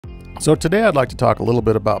So today I'd like to talk a little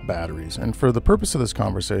bit about batteries, and for the purpose of this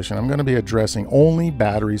conversation I'm going to be addressing only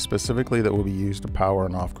batteries specifically that will be used to power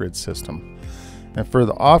an off-grid system. And for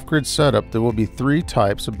the off-grid setup there will be three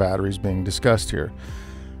types of batteries being discussed here.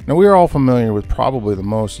 Now we are all familiar with probably the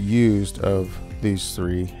most used of these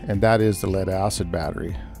three, and that is the lead-acid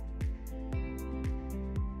battery.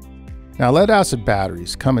 Now, lead-acid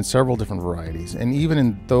batteries come in several different varieties, and even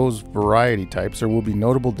in those variety types, there will be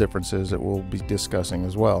notable differences that we'll be discussing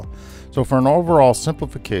as well. So for an overall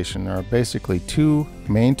simplification, there are basically two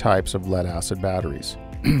main types of lead-acid batteries.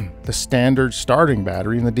 The standard starting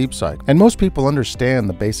battery and the deep cycle. And most people understand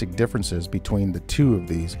the basic differences between the two of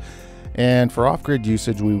these. And for off-grid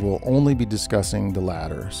usage, we will only be discussing the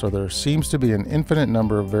latter. So there seems to be an infinite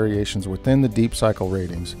number of variations within the deep cycle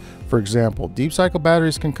ratings. For example, deep cycle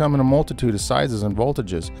batteries can come in a multitude of sizes and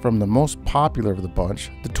voltages, from the most popular of the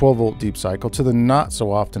bunch, the 12-volt deep cycle, to the not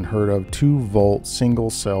so often heard of 2-volt single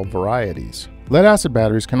cell varieties. Lead acid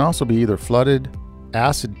batteries can also be either flooded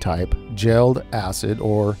acid type, gelled acid,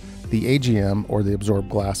 or the AGM or the absorbed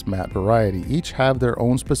glass mat variety. Each have their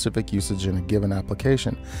own specific usage in a given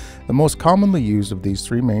application. The most commonly used of these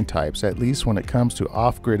three main types, at least when it comes to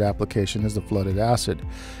off-grid application, is the flooded acid.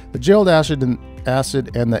 The gelled acid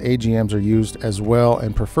and the AGMs are used as well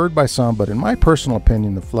and preferred by some, but in my personal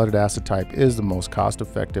opinion, the flooded acid type is the most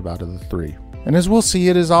cost-effective out of the three. And as we'll see,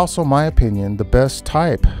 it is also my opinion the best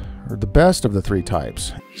type, or the best of the three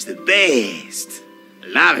types. It's the best.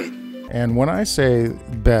 Love it. And when I say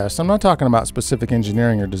best, I'm not talking about specific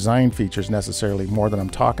engineering or design features necessarily, more than I'm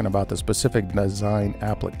talking about the specific design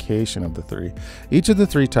application of the three. Each of the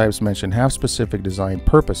three types mentioned have specific design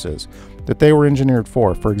purposes that they were engineered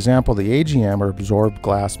for. For example, the AGM, or absorbed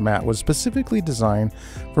glass mat, was specifically designed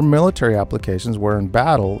for military applications where in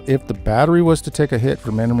battle, if the battery was to take a hit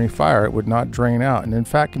from enemy fire, it would not drain out and in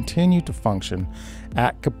fact continue to function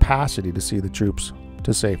at capacity to see the troops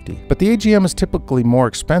to safety. But the AGM is typically more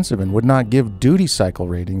expensive and would not give duty cycle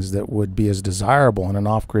ratings that would be as desirable in an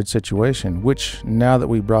off-grid situation, which, now that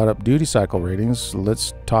we brought up duty cycle ratings,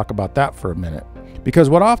 let's talk about that for a minute. Because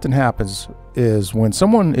what often happens is when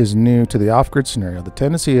someone is new to the off-grid scenario, the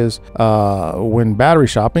tendency is when battery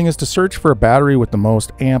shopping is to search for a battery with the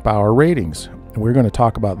most amp hour ratings. And we're going to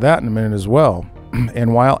talk about that in a minute as well.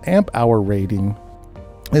 And while amp hour rating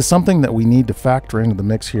is something that we need to factor into the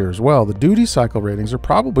mix here as well, the duty cycle ratings are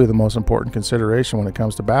probably the most important consideration when it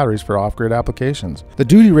comes to batteries for off-grid applications. The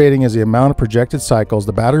duty rating is the amount of projected cycles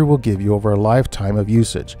the battery will give you over a lifetime of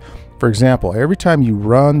usage. For example, every time you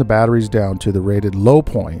run the batteries down to the rated low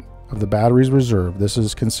point of the battery's reserve, this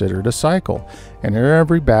is considered a cycle, and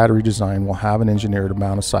every battery design will have an engineered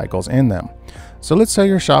amount of cycles in them. So let's say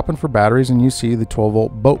you're shopping for batteries and you see the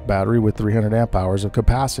 12-volt boat battery with 300 amp hours of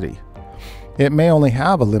capacity. It may only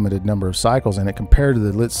have a limited number of cycles in it compared to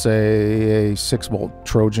the, let's say, a 6-volt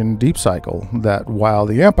Trojan deep cycle, that while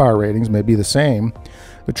the amp hour ratings may be the same,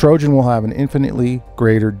 the Trojan will have an infinitely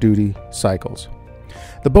greater duty cycles.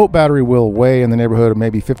 The boat battery will weigh in the neighborhood of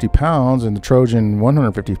maybe 50 pounds and the Trojan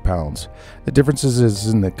 150 pounds. The difference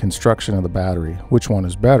is in the construction of the battery. Which one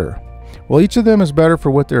is better? Well, each of them is better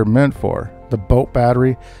for what they're meant for. The boat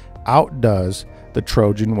battery outdoes the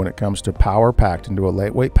Trojan when it comes to power packed into a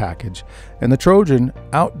lightweight package, and the Trojan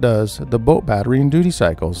outdoes the boat battery in duty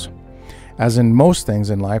cycles. As in most things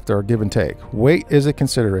in life, there are give and take. Weight is a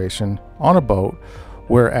consideration on a boat,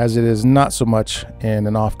 whereas it is not so much in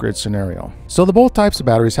an off-grid scenario. So the both types of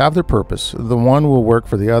batteries have their purpose. The one will work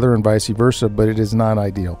for the other and vice versa, but it is not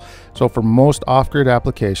ideal. So for most off-grid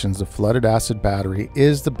applications, the flooded acid battery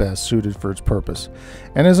is the best suited for its purpose.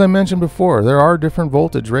 And as I mentioned before, there are different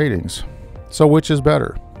voltage ratings. So which is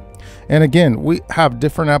better? And again, we have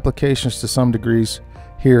different applications to some degrees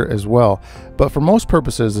here as well, but for most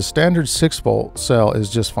purposes the standard 6-volt cell is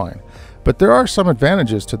just fine. But there are some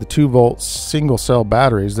advantages to the 2-volt single cell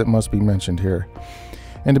batteries that must be mentioned here.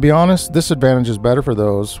 And to be honest, this advantage is better for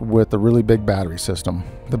those with a really big battery system.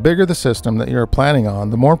 The bigger the system that you're planning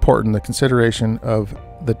on, the more important the consideration of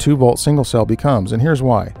the 2-volt single cell becomes, and here's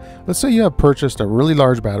why. Let's say you have purchased a really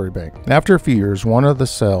large battery bank, and after a few years one of the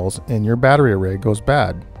cells in your battery array goes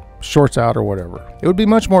bad, shorts out or whatever. It would be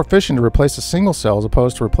much more efficient to replace a single cell as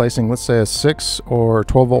opposed to replacing, let's say, a 6 or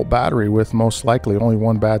 12-volt battery with most likely only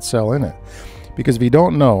one bad cell in it. Because if you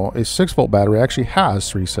don't know, a 6-volt battery actually has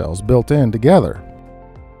 3 cells built in together.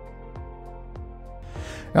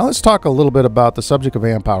 Now let's talk a little bit about the subject of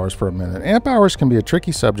amp hours for a minute. Amp hours can be a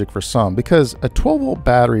tricky subject for some because a 12-volt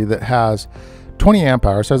battery that has 20 amp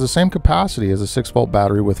hours has the same capacity as a 6-volt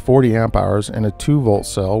battery with 40 amp hours and a 2-volt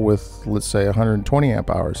cell with, let's say, 120 amp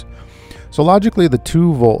hours. So logically the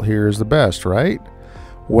 2-volt here is the best, right?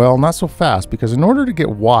 Well, not so fast, because in order to get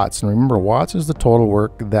watts, and remember, watts is the total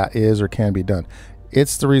work that is or can be done.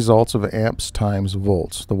 It's the results of amps times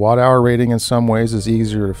volts. The watt-hour rating in some ways is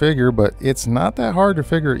easier to figure, but it's not that hard to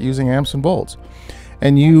figure it using amps and volts.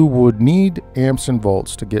 And you would need amps and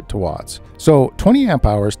volts to get to watts. So 20 amp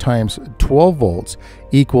hours times 12 volts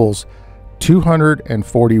equals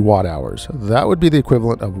 240 watt hours. That would be the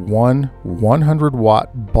equivalent of one 100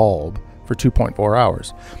 watt bulb for 2.4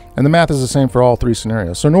 hours. And the math is the same for all three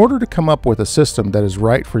scenarios. So in order to come up with a system that is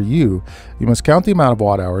right for you, you must count the amount of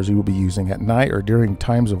watt hours you will be using at night or during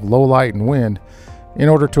times of low light and wind in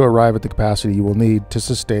order to arrive at the capacity you will need to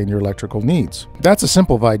sustain your electrical needs. That's a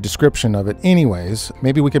simplified description of it anyways.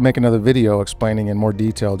 Maybe we could make another video explaining in more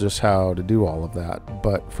detail just how to do all of that.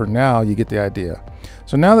 But for now, you get the idea.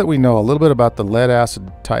 So now that we know a little bit about the lead acid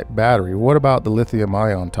type battery, what about the lithium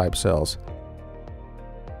ion type cells?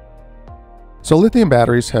 So lithium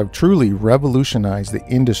batteries have truly revolutionized the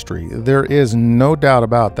industry. There is no doubt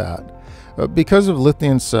about that. Because of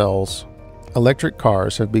lithium cells, electric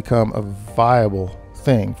cars have become a viable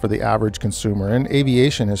thing for the average consumer, and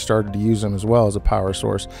aviation has started to use them as well as a power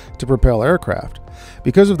source to propel aircraft.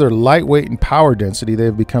 Because of their lightweight and power density, they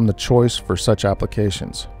have become the choice for such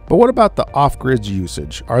applications. But what about the off-grid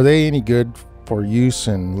usage? Are they any good for use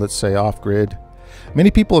in, let's say, off-grid?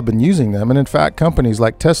 Many people have been using them, and in fact, companies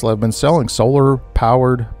like Tesla have been selling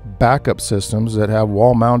solar-powered backup systems that have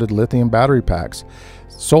wall-mounted lithium battery packs.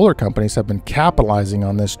 Solar companies have been capitalizing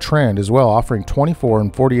on this trend as well, offering 24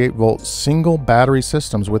 and 48 volt single battery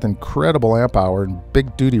systems with incredible amp hour and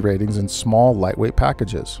big duty ratings in small lightweight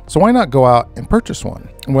packages. So why not go out and purchase one?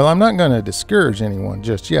 Well, I'm not going to discourage anyone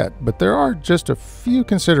just yet, but there are just a few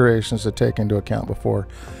considerations to take into account before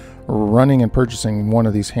running and purchasing one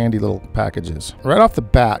of these handy little packages. Right off the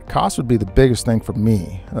bat, cost would be the biggest thing for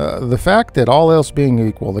me. The fact that all else being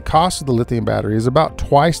equal, the cost of the lithium battery is about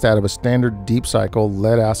twice that of a standard deep cycle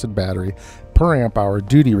lead acid battery per amp hour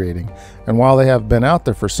duty rating. And while they have been out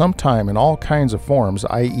there for some time in all kinds of forms,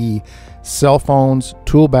 i.e. cell phones,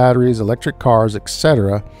 tool batteries, electric cars,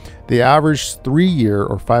 etc., the average 3-year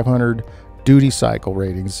or 500 duty cycle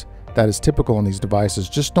ratings that is typical in these devices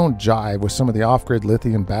just don't jive with some of the off-grid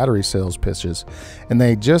lithium battery sales pitches, and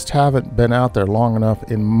they just haven't been out there long enough,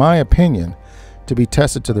 in my opinion, to be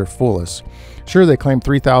tested to their fullest. Sure, they claim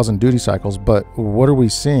 3,000 duty cycles, but what are we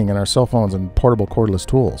seeing in our cell phones and portable cordless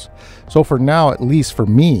tools? So for now, at least for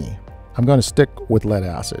me, I'm going to stick with lead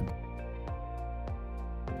acid.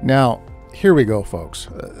 Now, here we go, folks.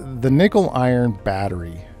 The nickel iron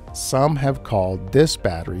battery. Some have called this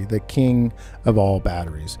battery the king of all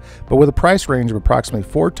batteries, but with a price range of approximately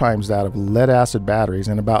 4 times that of lead acid batteries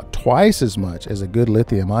and about twice as much as a good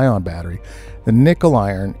lithium ion battery, the nickel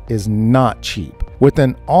iron is not cheap. With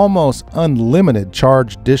an almost unlimited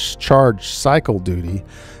charge-discharge cycle duty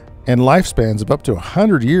and lifespans of up to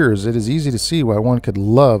 100 years, it is easy to see why one could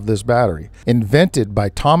love this battery. Invented by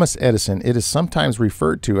Thomas Edison, it is sometimes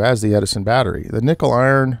referred to as the Edison battery. The nickel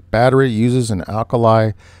iron battery uses an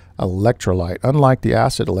alkali electrolyte, unlike the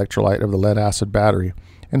acid electrolyte of the lead acid battery,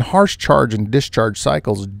 and harsh charge and discharge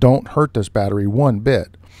cycles don't hurt this battery one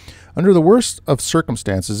bit. Under the worst of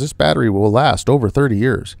circumstances, this battery will last over 30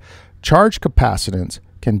 years. Charge capacitance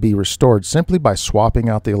can be restored simply by swapping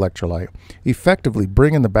out the electrolyte, effectively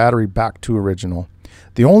bringing the battery back to original.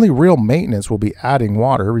 The only real maintenance will be adding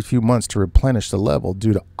water every few months to replenish the level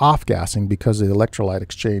due to off-gassing because of the electrolyte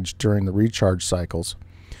exchange during the recharge cycles.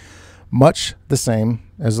 Much the same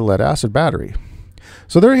as the lead acid battery.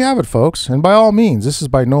 So there you have it, folks, and by all means, this is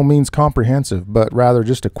by no means comprehensive, but rather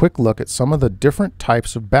just a quick look at some of the different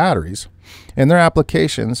types of batteries and their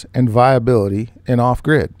applications and viability in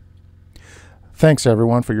off-grid. Thanks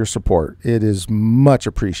everyone for your support. It is much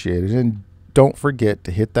appreciated, and don't forget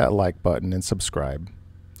to hit that like button and subscribe.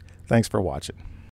 Thanks for watching.